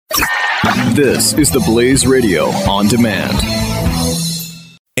This is the Blaze Radio on demand.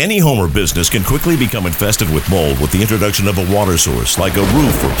 Any home or business can quickly become infested with mold with the introduction of a water source like a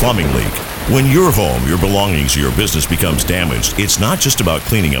roof or plumbing leak. When your home, your belongings, or your business becomes damaged, it's not just about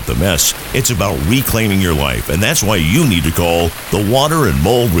cleaning up the mess, it's about reclaiming your life, and that's why you need to call the Water and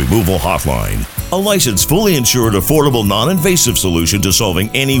Mold Removal Hotline. A licensed, fully insured, affordable, non-invasive solution to solving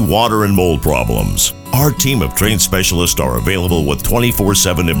any water and mold problems. Our team of trained specialists are available with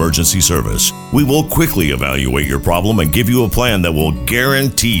 24/7 emergency service. We will quickly evaluate your problem and give you a plan that will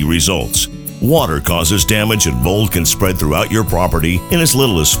guarantee results. Water causes damage and mold can spread throughout your property in as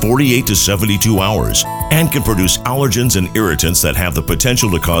little as 48 to 72 hours and can produce allergens and irritants that have the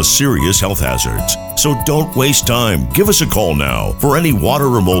potential to cause serious health hazards. So don't waste time. Give us a call now. For any water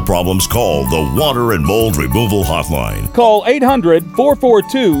or mold problems, call the Water and Mold Removal Hotline. Call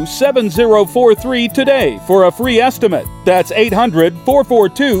 800-442-7043 today for a free estimate. That's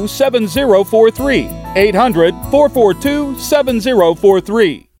 800-442-7043.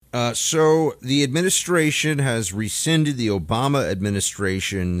 800-442-7043. So the administration has rescinded the Obama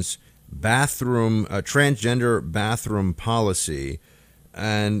administration's transgender bathroom policy.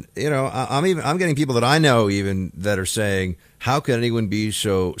 And, you know, I'm getting people that I know even that are saying, how can anyone be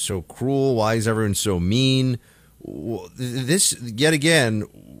so cruel? Why is everyone so mean? This, yet again,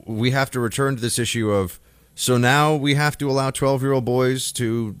 we have to return to this issue of, so now we have to allow 12-year-old boys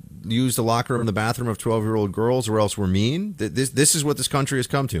to use the locker room in the bathroom of 12-year-old girls, or else we're mean? This is what this country has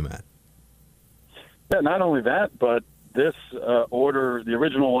come to, Matt. Yeah, not only that, but this order, the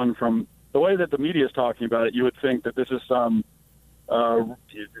original one, from the way that the media is talking about it, you would think that this is some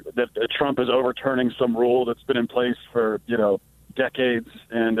that Trump is overturning some rule that's been in place for decades,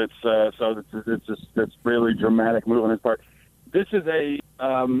 and it's really dramatic move on his part. This is a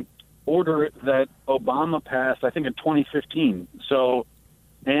order that Obama passed, I think, in 2015. So,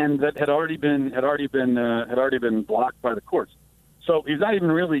 and that had already been blocked by the courts. So he's not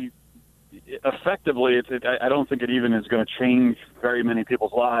even really effectively. I don't think it even is going to change very many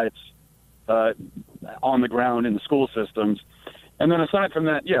people's lives on the ground in the school systems. And then aside from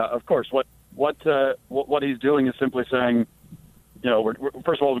that, yeah, of course, what he's doing is simply saying, we're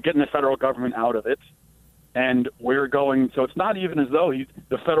first of all, we're getting the federal government out of it, and we're going. So it's not even as though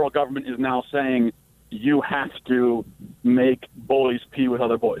the federal government is now saying you have to make boys pee with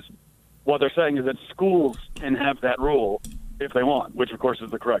other boys. What they're saying is that schools can have that rule if they want, which of course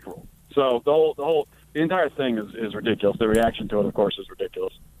is the correct rule. So the entire thing is ridiculous. The reaction to it, of course, is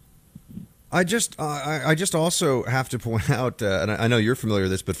ridiculous. I just also have to point out, and I know you're familiar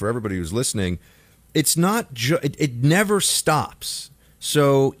with this, but for everybody who's listening, it's not it never stops.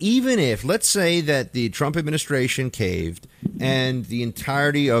 So even if, let's say that the Trump administration caved and the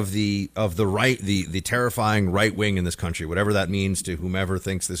entirety of the right, the terrifying right wing in this country, whatever that means to whomever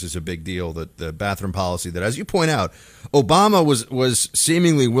thinks this is a big deal, that the bathroom policy that, as you point out, Obama was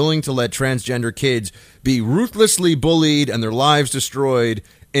seemingly willing to let transgender kids be ruthlessly bullied and their lives destroyed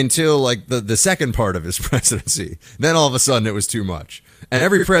until like the second part of his presidency. Then all of a sudden it was too much. And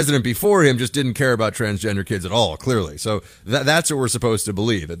every president before him just didn't care about transgender kids at all, clearly. So that's what we're supposed to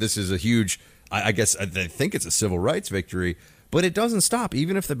believe, that this is a huge, I think it's a civil rights victory, but it doesn't stop.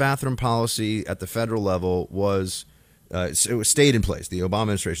 Even if the bathroom policy at the federal level stayed in place, the Obama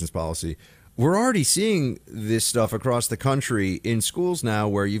administration's policy, we're already seeing this stuff across the country in schools now,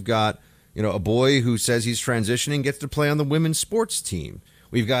 where you've got, a boy who says he's transitioning gets to play on the women's sports team.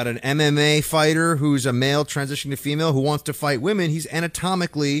 We've got an MMA fighter who's a male transitioning to female who wants to fight women. He's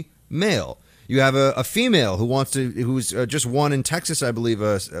anatomically male. You have a female who's just won in Texas, I believe,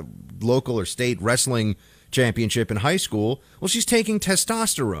 a local or state wrestling championship in high school. Well, she's taking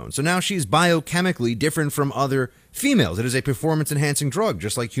testosterone. So now she's biochemically different from other females. It is a performance-enhancing drug,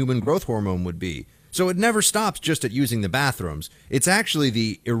 just like human growth hormone would be. So it never stops just at using the bathrooms. It's actually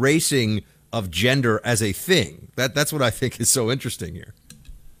the erasing of gender as a thing. That's what I think is so interesting here.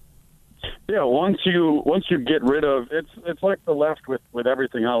 Yeah, once you get rid of it's like the left with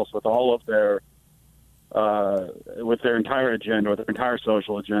everything else, with all of their entire agenda, with their entire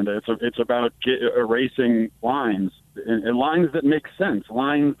social agenda. It's about erasing lines, and lines that make sense,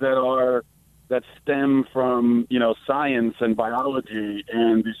 lines that stem from science and biology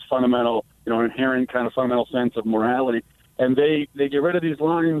and these fundamental inherent kind of fundamental sense of morality. And they get rid of these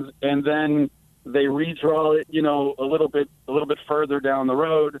lines, and then they redraw it a little bit further down the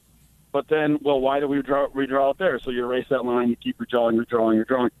road. But then, well, why do we redraw it there? So you erase that line, you keep redrawing,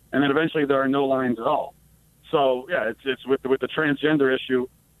 and then eventually there are no lines at all. So yeah, it's with the transgender issue.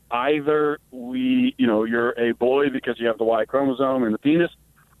 Either you're a boy because you have the Y chromosome and the penis,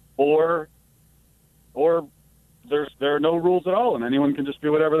 or there are no rules at all, and anyone can just be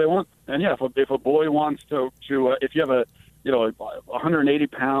whatever they want. And yeah, if a boy wants to if you have a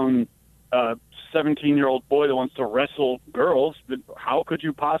 180-pound 17-year-old boy that wants to wrestle girls, then how could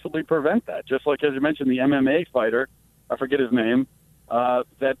you possibly prevent that? Just like, as you mentioned, the MMA fighter, I forget his name,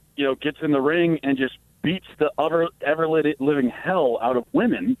 that gets in the ring and just beats the ever living hell out of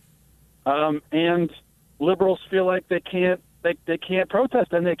women, and liberals feel like they can't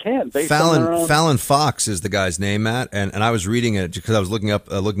protest, and they can. Fallon Fox is the guy's name, Matt, and I was reading it because I was looking up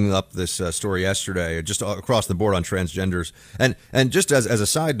this story yesterday, just across the board on transgenders, and just as a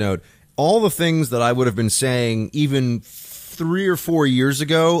side note, all the things that I would have been saying even 3 or 4 years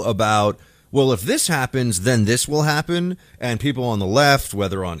ago about, well, if this happens, then this will happen. And people on the left,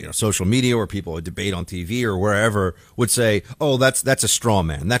 whether on social media or people who debate on TV or wherever, would say, oh, that's a straw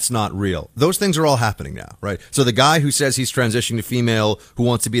man. That's not real. Those things are all happening now, right? So the guy who says he's transitioning to female, who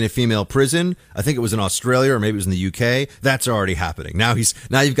wants to be in a female prison, I think it was in Australia or maybe it was in the UK, that's already happening. Now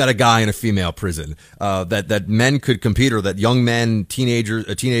you've got a guy in a female prison that men could compete, or that young men,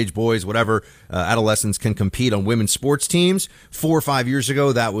 teenage boys, whatever, adolescents can compete on women's sports teams. 4 or 5 years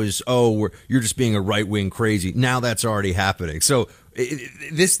ago, that was, you're just being a right-wing crazy. Now that's already happening. So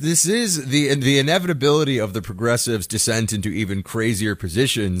this is the inevitability of the progressives' descent into even crazier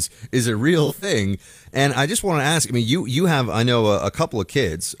positions is a real thing. And I just want to ask, I mean, you have, I know, a couple of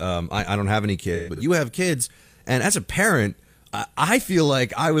kids. I don't have any kids, but you have kids. And as a parent, I feel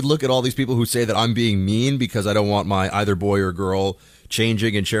like I would look at all these people who say that I'm being mean because I don't want my either boy or girl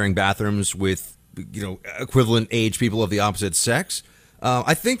changing and sharing bathrooms with, equivalent age people of the opposite sex.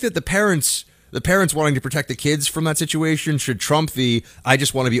 I think that the parents wanting to protect the kids from that situation should trump the I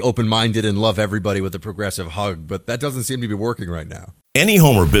just want to be open-minded and love everybody with a progressive hug, but that doesn't seem to be working right now. Any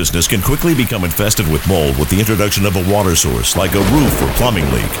home or business can quickly become infested with mold with the introduction of a water source like a roof or plumbing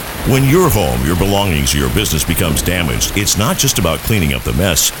leak. When your home, your belongings, or your business becomes damaged, it's not just about cleaning up the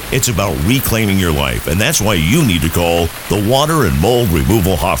mess, it's about reclaiming your life, and that's why you need to call the Water and Mold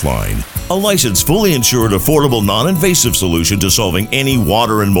Removal Hotline. A licensed, fully insured, affordable, non-invasive solution to solving any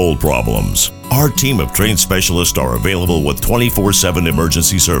water and mold problems. Our team of trained specialists are available with 24/7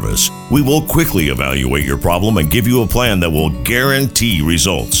 emergency service. We will quickly evaluate your problem and give you a plan that will guarantee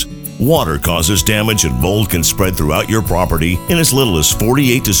results. Water causes damage and mold can spread throughout your property in as little as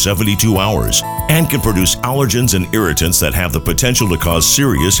 48 to 72 hours and can produce allergens and irritants that have the potential to cause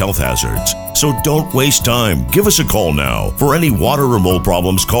serious health hazards. So don't waste time. Give us a call now. For any water or mold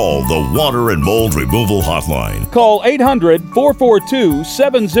problems, call the Water and Mold Removal Hotline. Call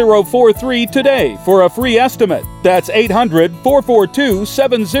 800-442-7043 today for a free estimate. That's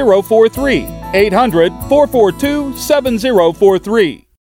 800-442-7043. 800-442-7043.